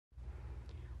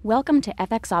Welcome to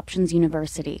FX Options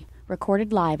University,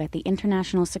 recorded live at the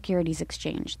International Securities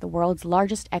Exchange, the world's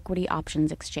largest equity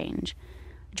options exchange.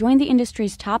 Join the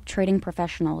industry's top trading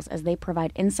professionals as they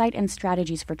provide insight and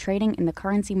strategies for trading in the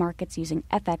currency markets using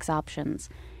FX options.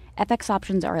 FX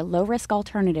options are a low-risk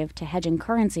alternative to hedging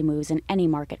currency moves in any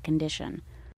market condition.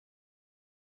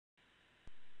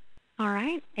 All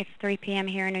right, it's 3 p.m.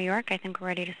 here in New York. I think we're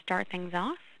ready to start things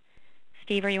off.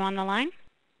 Steve, are you on the line?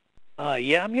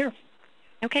 Yeah, I'm here.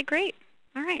 Okay, great.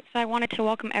 All right, so I wanted to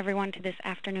welcome everyone to this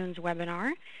afternoon's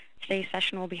webinar. Today's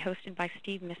session will be hosted by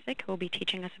Steve Misic, who will be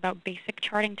teaching us about basic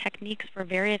charting techniques for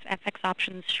various FX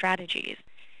options strategies.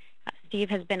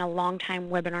 Steve has been a longtime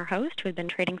webinar host who has been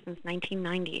trading since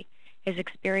 1990. His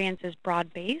experience is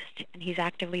broad-based, and he's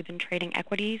actively been trading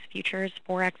equities, futures,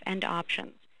 forex, and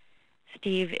options.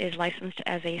 Steve is licensed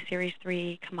as a Series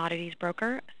 3 commodities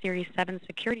broker, a Series 7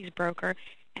 securities broker,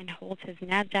 and holds his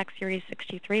NASDAQ Series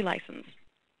 63 license.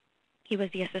 He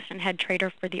was the assistant head trader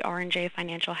for the R&J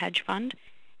Financial Hedge Fund,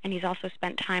 and he's also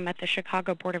spent time at the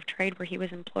Chicago Board of Trade, where he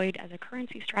was employed as a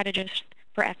currency strategist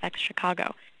for FX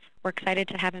Chicago. We're excited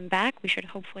to have him back. We should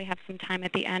hopefully have some time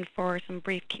at the end for some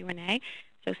brief Q&A.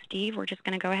 So, Steve, we're just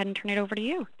going to go ahead and turn it over to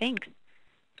you. Thanks.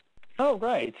 Oh,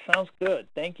 right. Sounds good.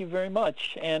 Thank you very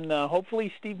much. And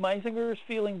hopefully Steve Meisinger is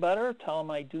feeling better. Tell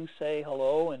him I do say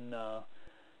hello and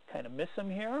kind of miss him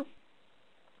here.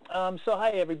 So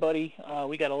hi, everybody.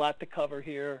 We got a lot to cover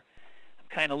here. I'm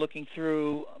kind of looking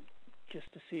through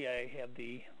just to see I have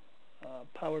the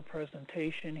power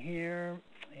presentation here.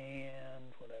 And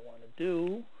what I want to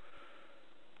do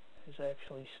is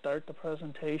actually start the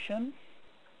presentation.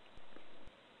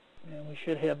 And we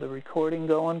should have the recording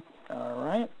going. All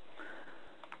right.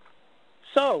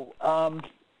 So,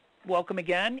 welcome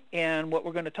again, and what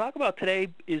we're going to talk about today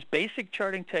is basic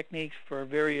charting techniques for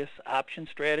various option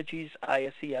strategies,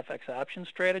 ISE FX option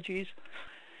strategies.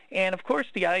 And of course,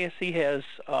 the ISE has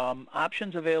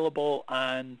options available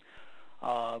on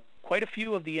quite a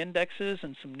few of the indexes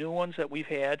and some new ones that we've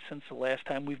had since the last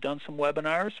time we've done some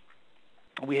webinars.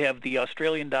 We have the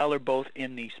Australian dollar both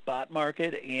in the spot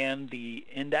market and the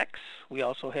index. We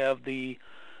also have the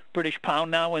British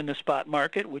pound now in the spot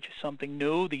market, which is something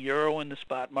new, the euro in the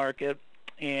spot market,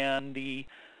 and the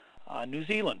New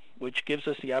Zealand, which gives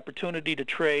us the opportunity to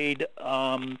trade,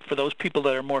 for those people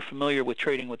that are more familiar with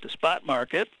trading with the spot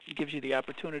market, it gives you the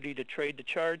opportunity to trade the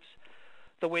charts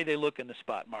the way they look in the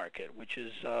spot market, which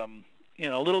is a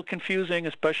little confusing,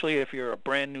 especially if you're a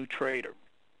brand new trader.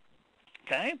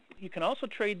 Okay, you can also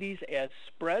trade these as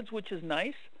spreads, which is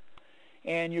nice.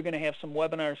 And you're going to have some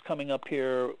webinars coming up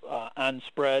here on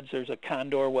spreads. There's a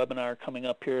Condor webinar coming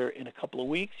up here in a couple of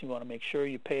weeks. You want to make sure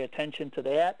you pay attention to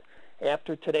that.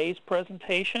 After today's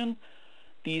presentation,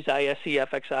 these ISE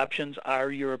FX options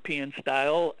are European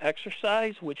style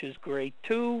exercise, which is great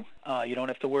too. You don't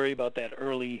have to worry about that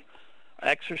early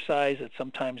exercise that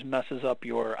sometimes messes up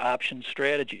your option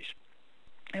strategies.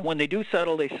 And when they do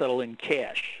settle, they settle in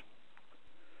cash.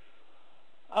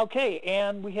 Okay,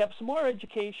 and we have some more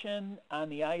education on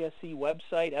the ISE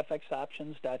website,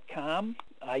 fxoptions.com.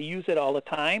 I use it all the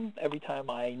time. Every time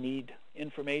I need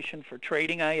information for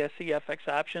trading ISE FX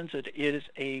options, it is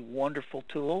a wonderful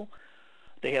tool.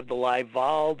 They have the live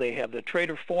vol, they have the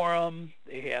trader forum,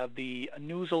 they have the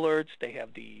news alerts, they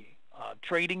have the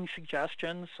trading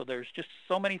suggestions. So there's just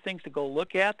so many things to go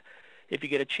look at. If you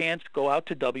get a chance, go out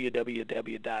to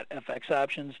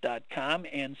www.fxoptions.com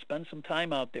and spend some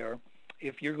time out there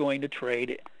if you're going to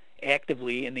trade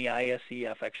actively in the ISE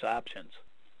FX options.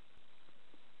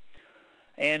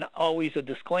 And always a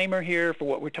disclaimer here for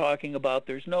what we're talking about.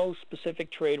 There's no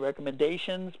specific trade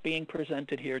recommendations being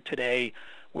presented here today.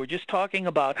 We're just talking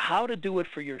about how to do it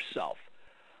for yourself.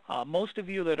 Most of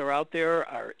you that are out there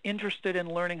are interested in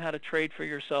learning how to trade for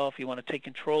yourself. You want to take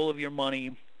control of your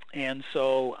money. And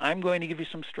so I'm going to give you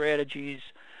some strategies.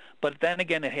 But then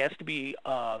again, it has to be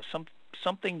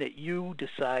something that you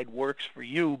decide works for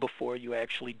you before you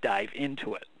actually dive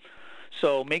into it.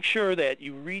 So make sure that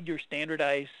you read your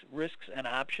standardized risks and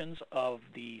options of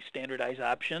the standardized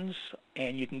options,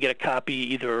 and you can get a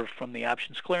copy either from the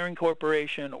Options Clearing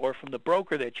Corporation or from the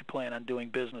broker that you plan on doing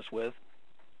business with.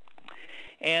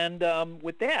 And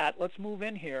with that, let's move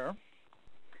in here.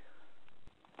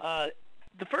 The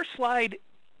first slide,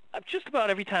 just about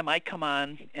every time I come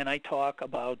on and I talk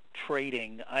about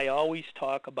trading, I always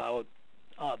talk about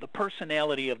the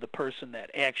personality of the person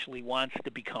that actually wants to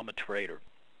become a trader.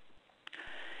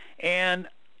 And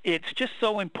it's just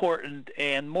so important,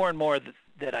 and more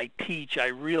that I teach, I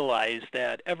realize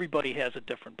that everybody has a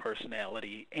different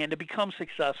personality, and to become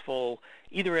successful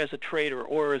either as a trader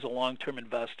or as a long-term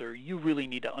investor, you really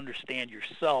need to understand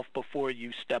yourself before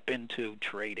you step into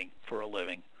trading for a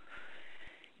living.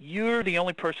 You're the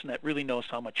only person that really knows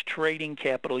how much trading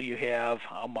capital you have,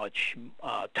 how much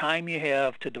time you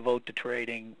have to devote to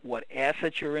trading, what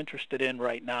assets you're interested in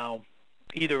right now,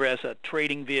 either as a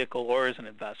trading vehicle or as an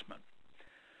investment.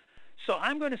 So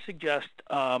I'm going to suggest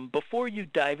before you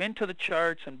dive into the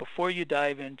charts and before you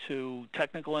dive into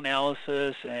technical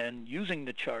analysis and using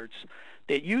the charts,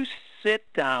 that you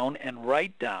sit down and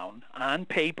write down on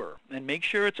paper, and make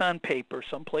sure it's on paper,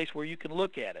 someplace where you can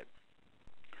look at it,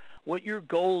 what your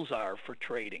goals are for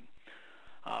trading.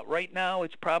 Right now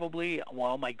it's probably,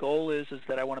 well, my goal is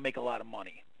that I want to make a lot of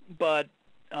money. But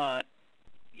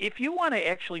if you want to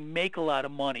actually make a lot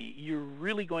of money, you're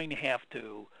really going to have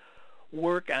to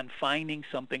work on finding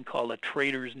something called a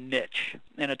trader's niche.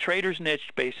 And a trader's niche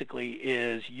basically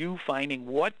is you finding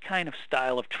what kind of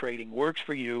style of trading works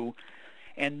for you.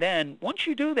 And then once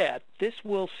you do that, this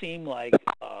will seem like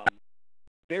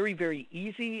very, very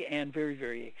easy and very,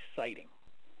 very exciting.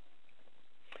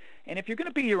 And if you're going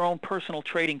to be your own personal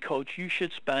trading coach, you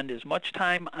should spend as much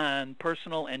time on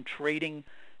personal and trading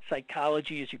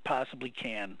psychology as you possibly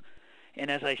can. And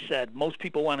as I said, most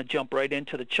people want to jump right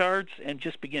into the charts and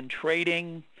just begin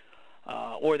trading,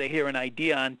 or they hear an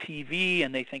idea on TV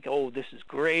and they think, oh, this is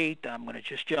great, I'm going to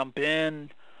just jump in.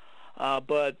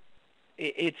 But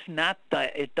it's not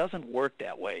that, it doesn't work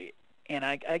that way. And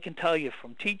I can tell you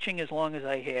from teaching as long as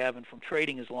I have and from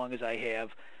trading as long as I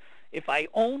have, if I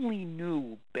only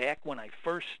knew back when I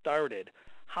first started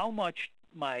how much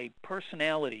my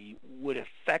personality would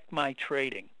affect my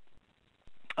trading,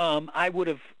 I would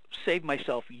have saved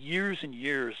myself years and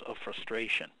years of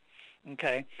frustration.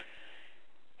 Okay?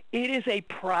 It is a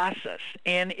process,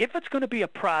 and if it's going to be a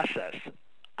process,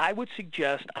 I would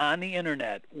suggest on the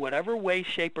internet, whatever way,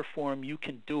 shape, or form you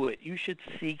can do it, you should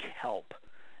seek help.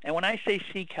 And when I say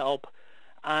seek help,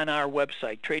 on our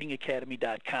website,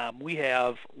 tradingacademy.com, we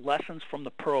have lessons from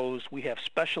the pros, we have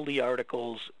specialty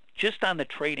articles just on the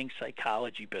trading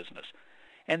psychology business.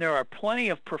 And there are plenty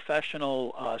of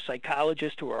professional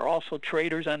psychologists who are also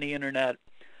traders on the internet.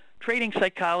 Trading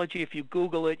psychology, if you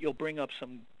Google it, you'll bring up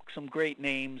some great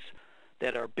names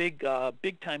that are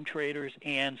big-time traders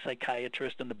and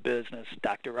psychiatrists in the business.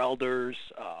 Dr. Elders,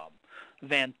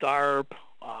 Van Tharp,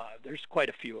 there's quite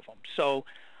a few of them. So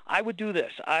I would do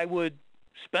this. I would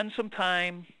spend some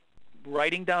time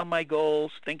writing down my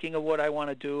goals, thinking of what I want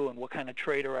to do and what kind of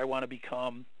trader I want to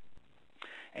become.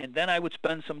 And then I would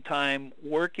spend some time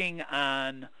working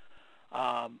on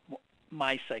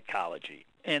my psychology.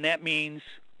 And that means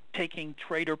taking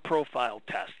trader profile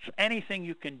tests, anything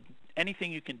you can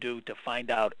do to find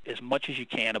out as much as you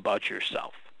can about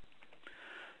yourself.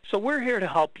 So we're here to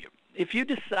help you. If you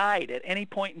decide at any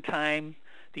point in time,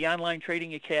 the Online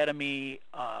Trading Academy,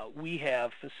 we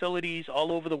have facilities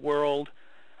all over the world.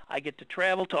 I get to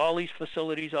travel to all these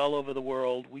facilities all over the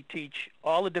world. We teach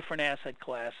all the different asset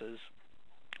classes.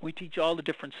 We teach all the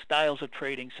different styles of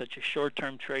trading, such as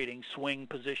short-term trading, swing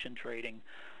position trading.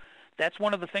 That's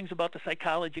one of the things about the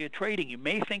psychology of trading. You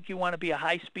may think you want to be a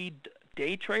high-speed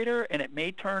day trader, and it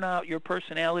may turn out your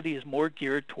personality is more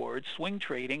geared towards swing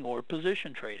trading or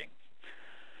position trading.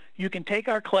 You can take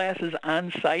our classes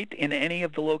on site in any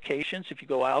of the locations. If you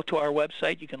go out to our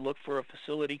website, you can look for a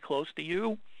facility close to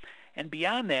you. And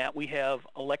beyond that, we have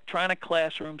electronic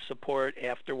classroom support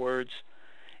afterwards.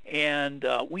 And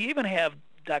we even have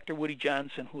Dr. Woody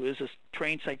Johnson, who is a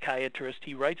trained psychiatrist.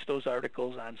 He writes those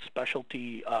articles on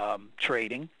specialty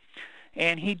trading.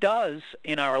 And he does,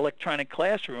 in our electronic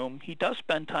classroom, he does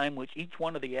spend time with each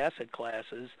one of the asset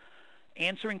classes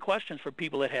answering questions for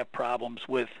people that have problems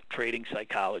with trading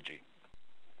psychology.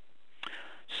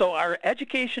 So our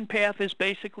education path is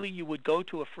basically you would go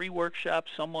to a free workshop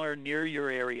somewhere near your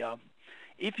area.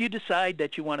 If you decide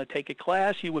that you want to take a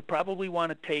class, you would probably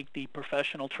want to take the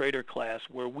professional trader class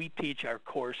where we teach our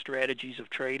core strategies of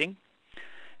trading.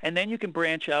 And then you can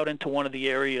branch out into one of the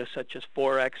areas such as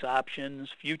Forex options,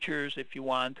 futures if you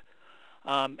want.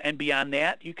 And beyond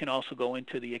that, you can also go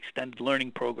into the extended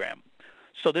learning program.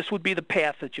 So this would be the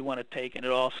path that you want to take, and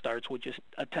it all starts with just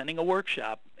attending a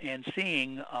workshop and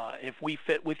seeing if we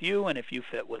fit with you and if you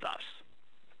fit with us.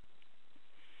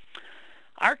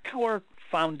 Our core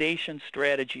foundation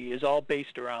strategy is all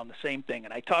based around the same thing,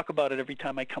 and I talk about it every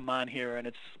time I come on here, and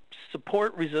it's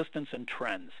support, resistance, and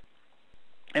trends.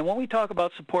 And when we talk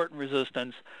about support and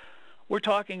resistance, we're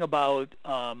talking about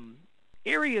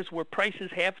areas where prices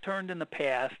have turned in the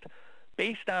past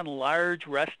based on large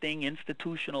resting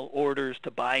institutional orders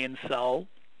to buy and sell,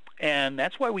 And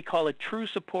that's why we call it true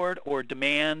support or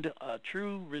demand,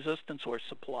 true resistance or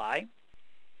supply.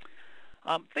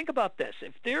 Think about this.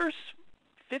 If there's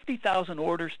 50,000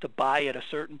 orders to buy at a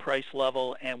certain price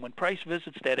level, and when price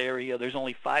visits that area, there's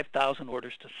only 5,000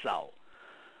 orders to sell.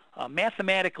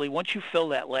 Mathematically, once you fill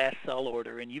that last sell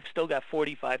order and you've still got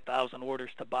 45,000 orders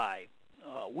to buy,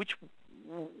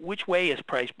 which way is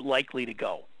price likely to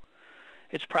go?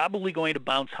 It's probably going to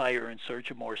bounce higher in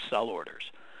search of more sell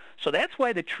orders. So that's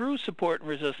why the true support and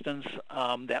resistance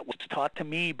that was taught to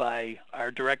me by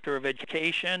our Director of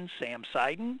Education, Sam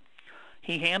Seiden.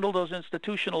 He handled those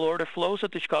institutional order flows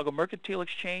at the Chicago Mercantile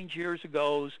Exchange years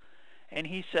ago, and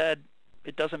he said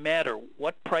it doesn't matter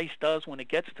what price does when it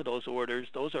gets to those orders.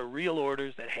 Those are real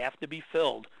orders that have to be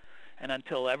filled, and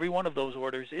until every one of those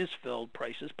orders is filled,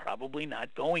 price is probably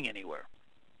not going anywhere.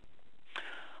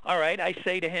 All right, I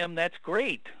say to him, that's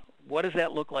great. What does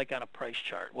that look like on a price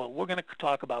chart? Well, we're going to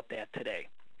talk about that today.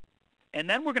 And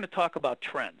then we're going to talk about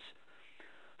trends.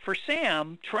 For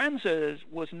Sam, trends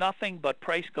was nothing but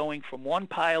price going from one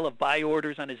pile of buy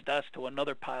orders on his desk to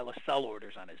another pile of sell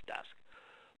orders on his desk.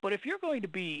 But if you're going to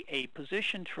be a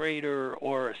position trader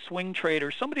or a swing trader,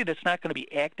 somebody that's not going to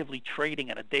be actively trading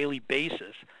on a daily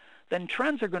basis, then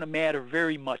trends are going to matter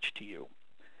very much to you.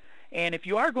 And if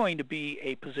you are going to be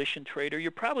a position trader,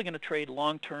 you're probably going to trade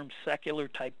long-term secular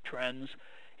type trends.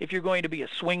 If you're going to be a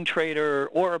swing trader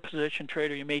or a position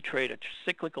trader, you may trade a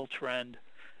cyclical trend.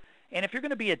 And if you're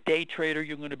going to be a day trader,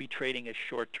 you're going to be trading a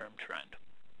short-term trend.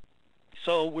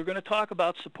 So we're going to talk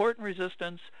about support and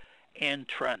resistance and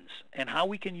trends and how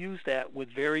we can use that with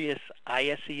various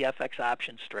ISE FX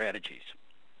option strategies.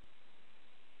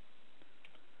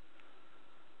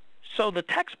 So the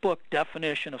textbook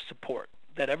definition of support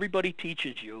that everybody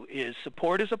teaches you is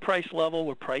support is a price level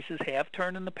where prices have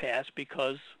turned in the past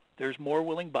because there's more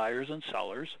willing buyers than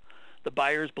sellers. The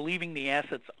buyers believing the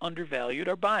asset's undervalued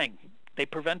are buying. They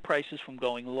prevent prices from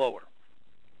going lower.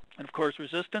 And of course,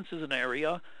 resistance is an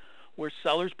area where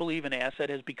sellers believe an asset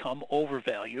has become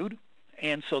overvalued,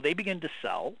 and so they begin to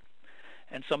sell.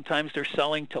 And sometimes they're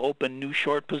selling to open new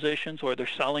short positions, or they're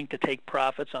selling to take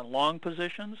profits on long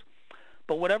positions.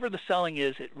 But whatever the selling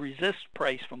is, it resists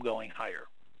price from going higher.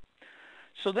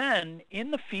 So then,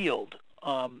 in the field,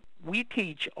 we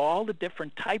teach all the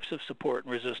different types of support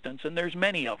and resistance, and there's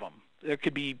many of them. There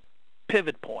could be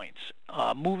pivot points,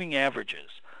 moving averages,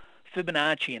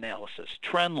 Fibonacci analysis,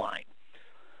 trend line.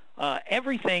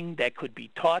 Everything that could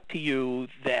be taught to you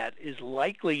that is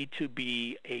likely to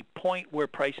be a point where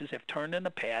prices have turned in the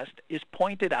past is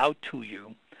pointed out to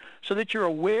you so that you're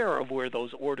aware of where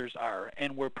those orders are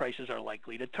and where prices are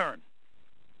likely to turn.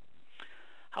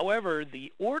 However,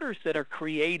 the orders that are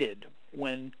created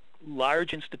when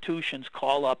large institutions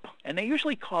call up, and they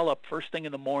usually call up first thing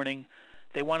in the morning,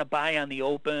 they want to buy on the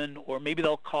open, or maybe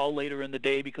they'll call later in the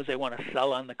day because they want to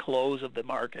sell on the close of the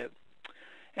market.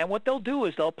 And what they'll do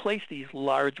is they'll place these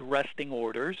large resting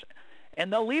orders,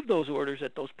 and they'll leave those orders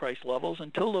at those price levels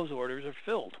until those orders are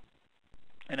filled.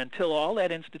 And until all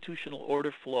that institutional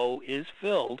order flow is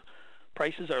filled,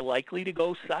 prices are likely to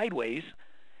go sideways.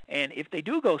 And if they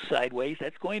do go sideways,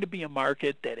 that's going to be a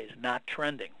market that is not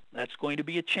trending. That's going to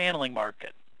be a channeling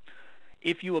market.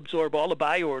 If you absorb all the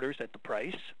buy orders at the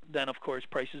price, then of course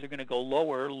prices are going to go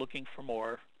lower looking for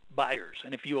more buyers.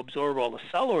 And if you absorb all the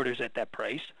sell orders at that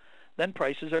price, then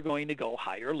prices are going to go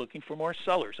higher looking for more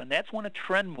sellers. And that's when a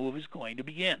trend move is going to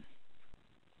begin.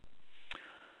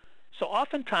 So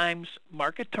oftentimes,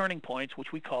 market turning points,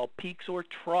 which we call peaks or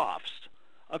troughs,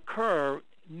 occur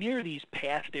near these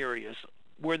past areas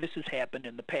where this has happened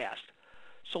in the past.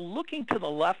 So looking to the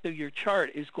left of your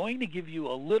chart is going to give you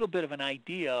a little bit of an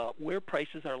idea where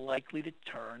prices are likely to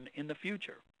turn in the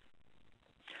future.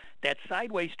 That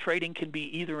sideways trading can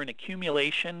be either an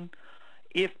accumulation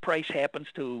if price happens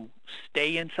to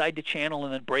stay inside the channel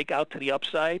and then break out to the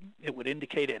upside. It would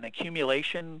indicate an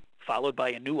accumulation followed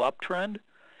by a new uptrend.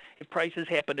 If prices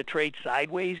happen to trade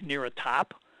sideways near a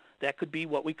top, that could be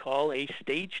what we call a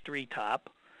stage 3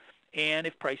 top. And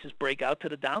if prices break out to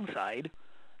the downside,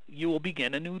 you will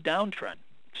begin a new downtrend.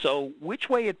 So which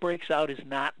way it breaks out is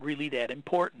not really that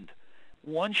important.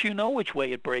 Once you know which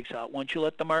way it breaks out, once you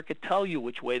let the market tell you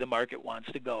which way the market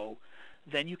wants to go,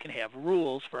 then you can have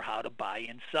rules for how to buy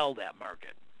and sell that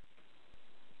market.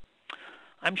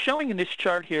 I'm showing in this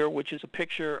chart here, which is a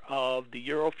picture of the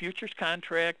Euro futures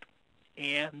contract,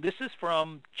 and this is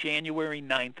from January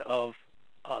 9th of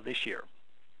this year.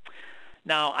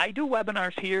 Now, I do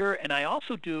webinars here, and I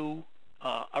also do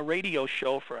a radio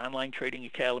show for Online Trading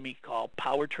Academy called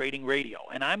Power Trading Radio,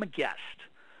 and I'm a guest.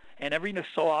 And every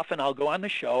so often I'll go on the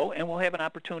show, and we'll have an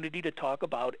opportunity to talk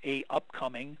about a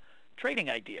upcoming trading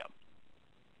idea.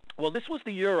 Well, this was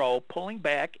the euro pulling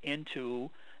back into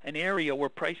an area where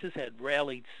prices had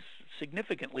rallied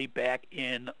significantly back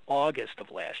in August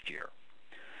of last year.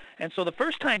 And so the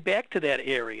first time back to that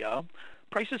area,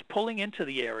 prices pulling into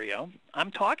the area,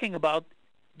 I'm talking about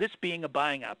this being a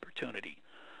buying opportunity.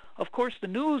 Of course, the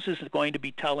news is going to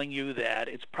be telling you that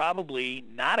it's probably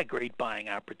not a great buying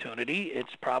opportunity.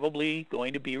 It's probably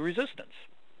going to be resistance.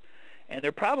 And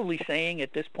they're probably saying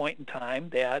at this point in time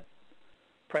that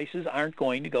prices aren't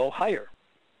going to go higher.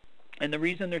 And the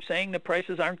reason they're saying the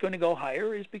prices aren't going to go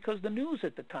higher is because the news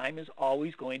at the time is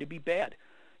always going to be bad.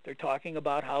 They're talking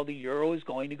about how the euro is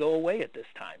going to go away at this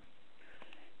time.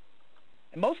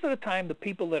 And most of the time, the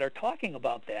people that are talking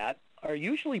about that are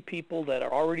usually people that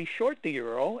are already short the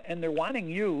euro, and they're wanting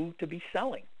you to be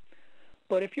selling.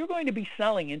 But if you're going to be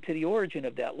selling into the origin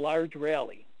of that large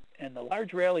rally, and the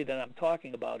large rally that I'm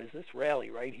talking about is this rally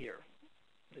right here,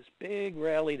 this big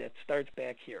rally that starts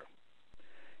back here.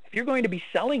 If you're going to be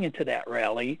selling into that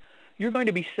rally, you're going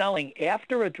to be selling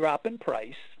after a drop in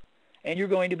price, and you're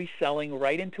going to be selling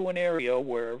right into an area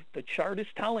where the chart is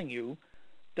telling you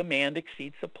demand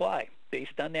exceeds supply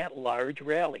based on that large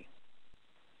rally.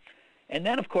 And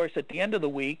then, of course, at the end of the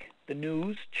week, the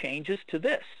news changes to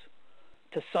this.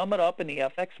 To sum it up in the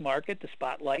FX market, the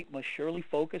spotlight must surely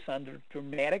focus on the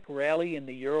dramatic rally in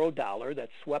the euro dollar that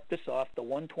swept us off the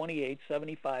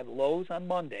 128.75 lows on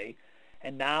Monday,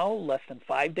 and now, less than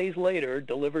 5 days later,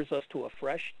 delivers us to a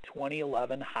fresh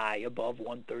 2011 high above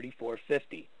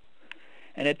 134.50.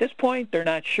 And at this point, they're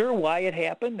not sure why it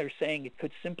happened. They're saying it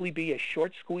could simply be a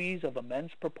short squeeze of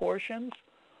immense proportions,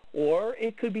 or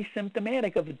it could be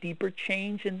symptomatic of a deeper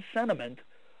change in sentiment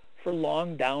for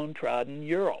long downtrodden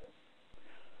euro.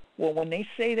 Well, when they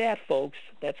say that, folks,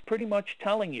 that's pretty much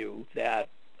telling you that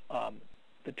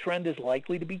the trend is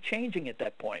likely to be changing at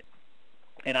that point.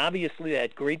 And obviously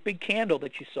that great big candle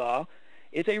that you saw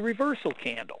is a reversal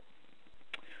candle.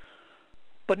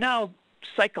 But now,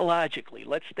 psychologically,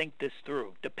 let's think this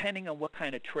through, depending on what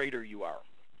kind of trader you are.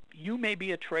 You may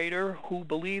be a trader who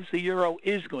believes the euro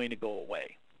is going to go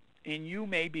away, and you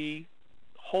may be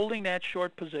holding that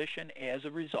short position as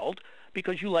a result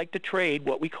because you like to trade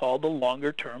what we call the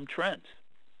longer-term trends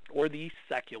or the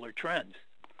secular trends.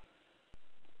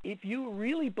 If you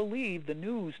really believe the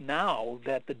news now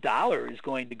that the dollar is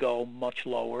going to go much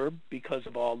lower because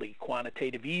of all the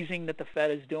quantitative easing that the Fed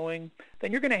is doing,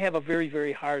 then you're going to have a very,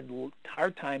 very hard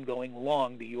time going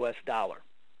long the U.S. dollar.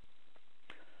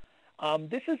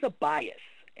 This is a bias,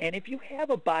 and if you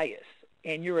have a bias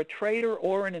and you're a trader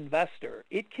or an investor,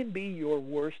 it can be your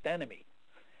worst enemy.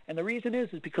 And the reason is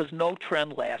because no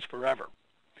trend lasts forever.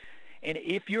 And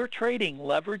if you're trading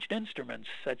leveraged instruments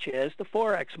such as the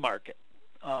Forex market,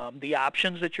 the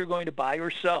options that you're going to buy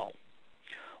or sell,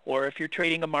 or if you're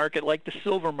trading a market like the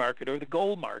silver market or the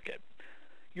gold market,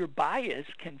 your bias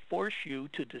can force you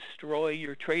to destroy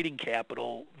your trading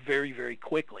capital very, very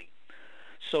quickly.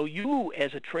 So you,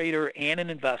 as a trader and an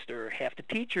investor, have to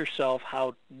teach yourself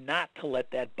how not to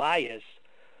let that bias,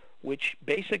 which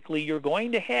basically you're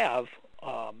going to have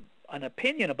an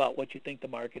opinion about what you think the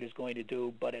market is going to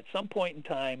do, but at some point in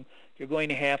time, you're going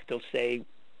to have to say,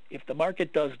 if the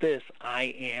market does this, I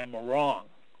am wrong.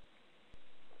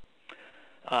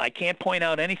 I can't point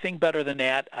out anything better than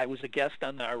that. I was a guest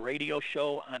on our radio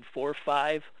show on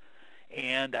 4-5,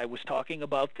 and I was talking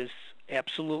about this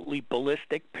absolutely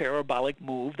ballistic parabolic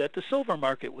move that the silver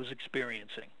market was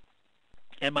experiencing.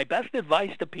 And my best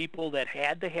advice to people that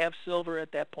had to have silver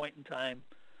at that point in time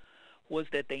was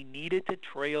that they needed to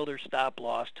trail their stop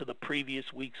loss to the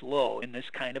previous week's low in this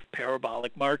kind of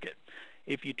parabolic market.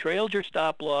 If you trailed your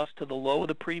stop loss to the low of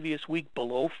the previous week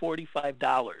below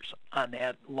 $45 on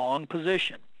that long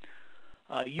position,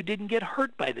 you didn't get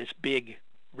hurt by this big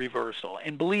reversal.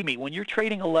 And believe me, when you're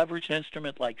trading a leveraged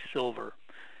instrument like silver,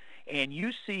 and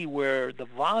you see where the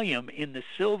volume in the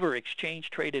silver exchange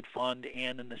traded fund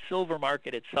and in the silver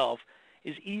market itself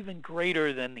is even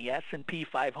greater than the S&P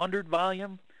 500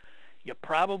 volume, you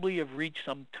probably have reached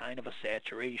some kind of a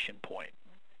saturation point.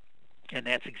 And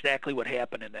that's exactly what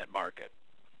happened in that market.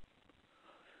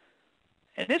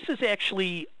 And this is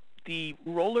actually the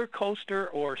roller coaster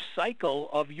or cycle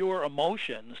of your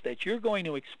emotions that you're going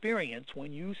to experience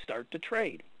when you start to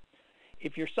trade.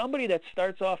 If you're somebody that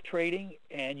starts off trading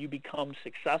and you become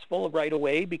successful right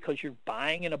away because you're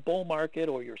buying in a bull market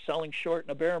or you're selling short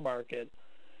in a bear market,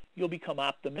 you'll become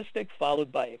optimistic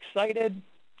followed by excited.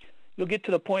 You'll get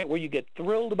to the point where you get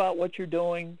thrilled about what you're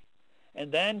doing. And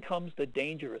then comes the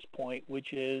dangerous point,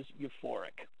 which is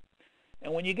euphoric.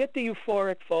 And when you get to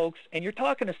euphoric, folks, and you're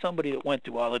talking to somebody that went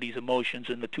through all of these emotions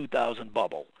in the 2000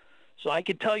 bubble, so I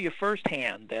can tell you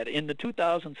firsthand that in the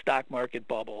 2000 stock market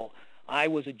bubble, I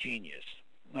was a genius,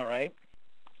 all right?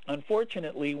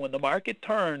 Unfortunately, when the market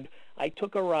turned, I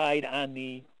took a ride on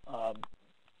the,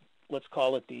 let's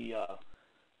call it the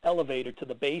elevator to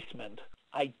the basement.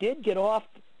 I did get off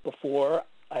before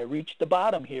I reached the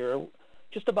bottom here.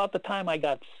 Just about the time I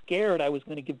got scared I was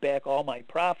going to give back all my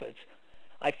profits,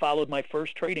 I followed my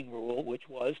first trading rule, which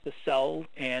was to sell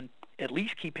and at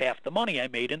least keep half the money I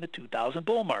made in the 2000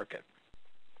 bull market.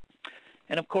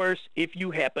 And of course, if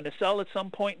you happen to sell at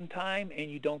some point in time and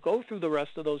you don't go through the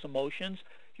rest of those emotions,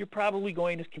 you're probably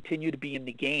going to continue to be in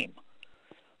the game.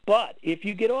 But if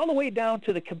you get all the way down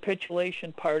to the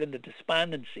capitulation part and the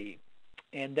despondency,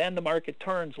 and then the market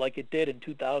turns like it did in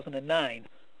 2009,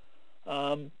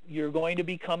 you're going to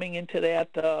be coming into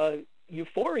that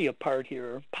euphoria part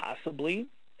here, possibly,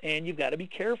 and you've got to be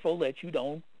careful that you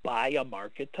don't buy a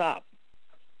market top.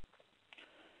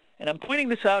 And I'm pointing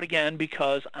this out again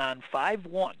because on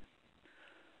 5/1,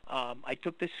 I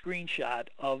took this screenshot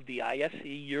of the ISE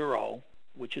Euro,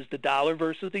 which is the dollar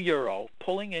versus the euro,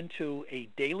 pulling into a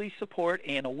daily support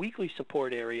and a weekly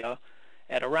support area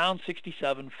at around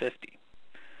 67.50.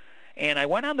 And I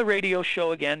went on the radio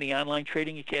show again, the Online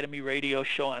Trading Academy radio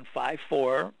show on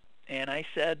 5/4, and I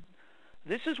said,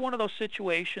 this is one of those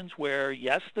situations where,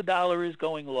 yes, the dollar is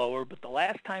going lower, but the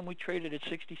last time we traded at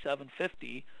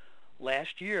 67.50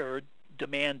 last year,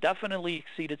 demand definitely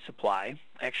exceeded supply.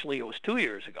 Actually, it was 2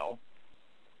 years ago.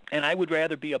 And I would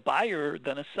rather be a buyer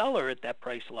than a seller at that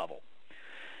price level.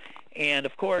 And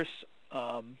of course,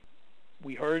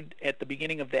 we heard at the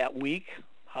beginning of that week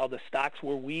how the stocks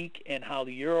were weak and how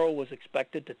the euro was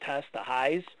expected to test the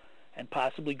highs and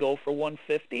possibly go for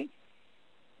 150.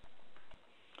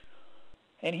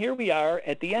 And here we are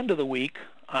at the end of the week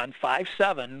on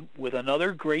 5/7 with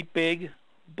another great big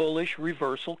bullish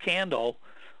reversal candle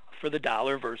for the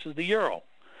dollar versus the euro.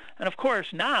 And of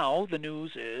course, now the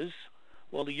news is,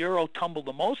 well, the euro tumbled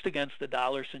the most against the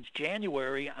dollar since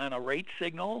January on a rate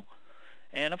signal.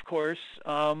 And of course,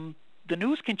 the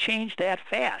news can change that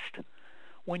fast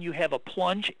when you have a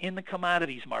plunge in the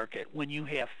commodities market, when you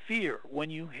have fear, when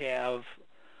you have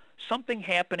something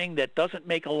happening that doesn't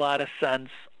make a lot of sense.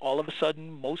 All of a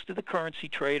sudden, most of the currency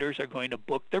traders are going to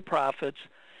book their profits.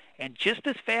 And just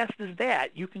as fast as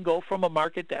that, you can go from a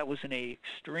market that was in an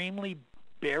extremely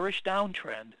bearish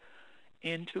downtrend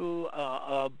into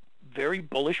a very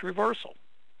bullish reversal.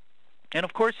 And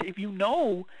of course, if you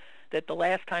know that the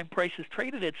last time prices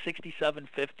traded at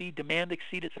 67.50, demand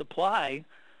exceeded supply,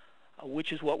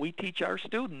 which is what we teach our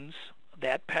students,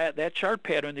 that chart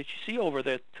pattern that you see over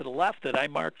there to the left that I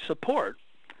marked support,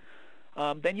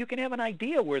 then you can have an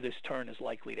idea where this turn is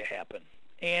likely to happen.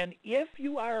 And if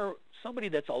you are somebody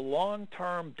that's a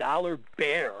long-term dollar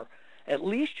bear, at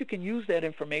least you can use that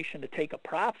information to take a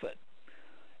profit.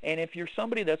 And if you're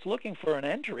somebody that's looking for an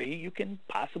entry, you can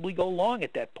possibly go long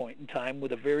at that point in time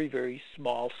with a very, very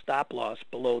small stop loss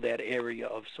below that area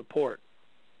of support.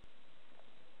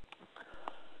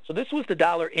 So this was the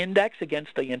dollar index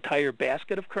against the entire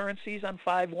basket of currencies on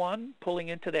 5/1, pulling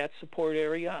into that support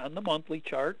area on the monthly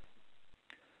chart.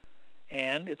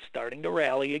 And it's starting to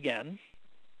rally again.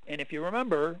 And if you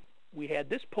remember, we had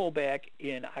this pullback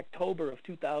in October of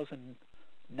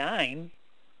 2009,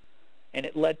 and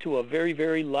it led to a very,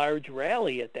 very large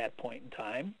rally at that point in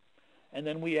time. And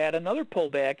then we had another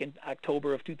pullback in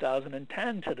October of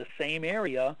 2010 to the same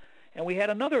area, and we had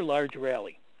another large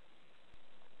rally.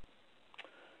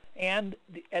 And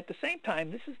at the same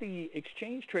time, this is the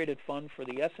exchange-traded fund for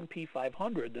the S&P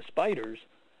 500, the spiders.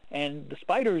 And the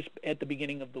spiders at the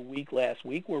beginning of the week last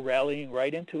week were rallying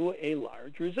right into a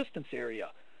large resistance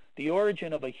area, the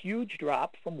origin of a huge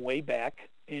drop from way back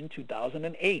in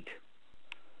 2008.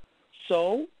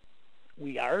 So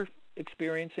we are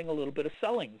experiencing a little bit of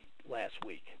selling last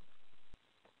week.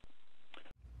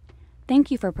 Thank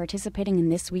you for participating in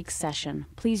this week's session.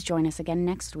 Please join us again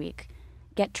next week.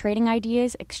 Get trading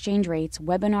ideas, exchange rates,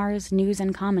 webinars, news,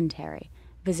 and commentary.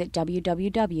 Visit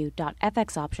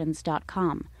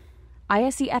www.fxoptions.com.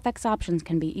 ISE FX Options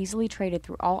can be easily traded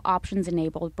through all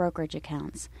options-enabled brokerage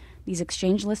accounts. These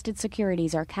exchange-listed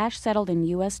securities are cash-settled in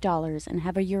U.S. dollars and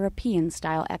have a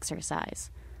European-style exercise.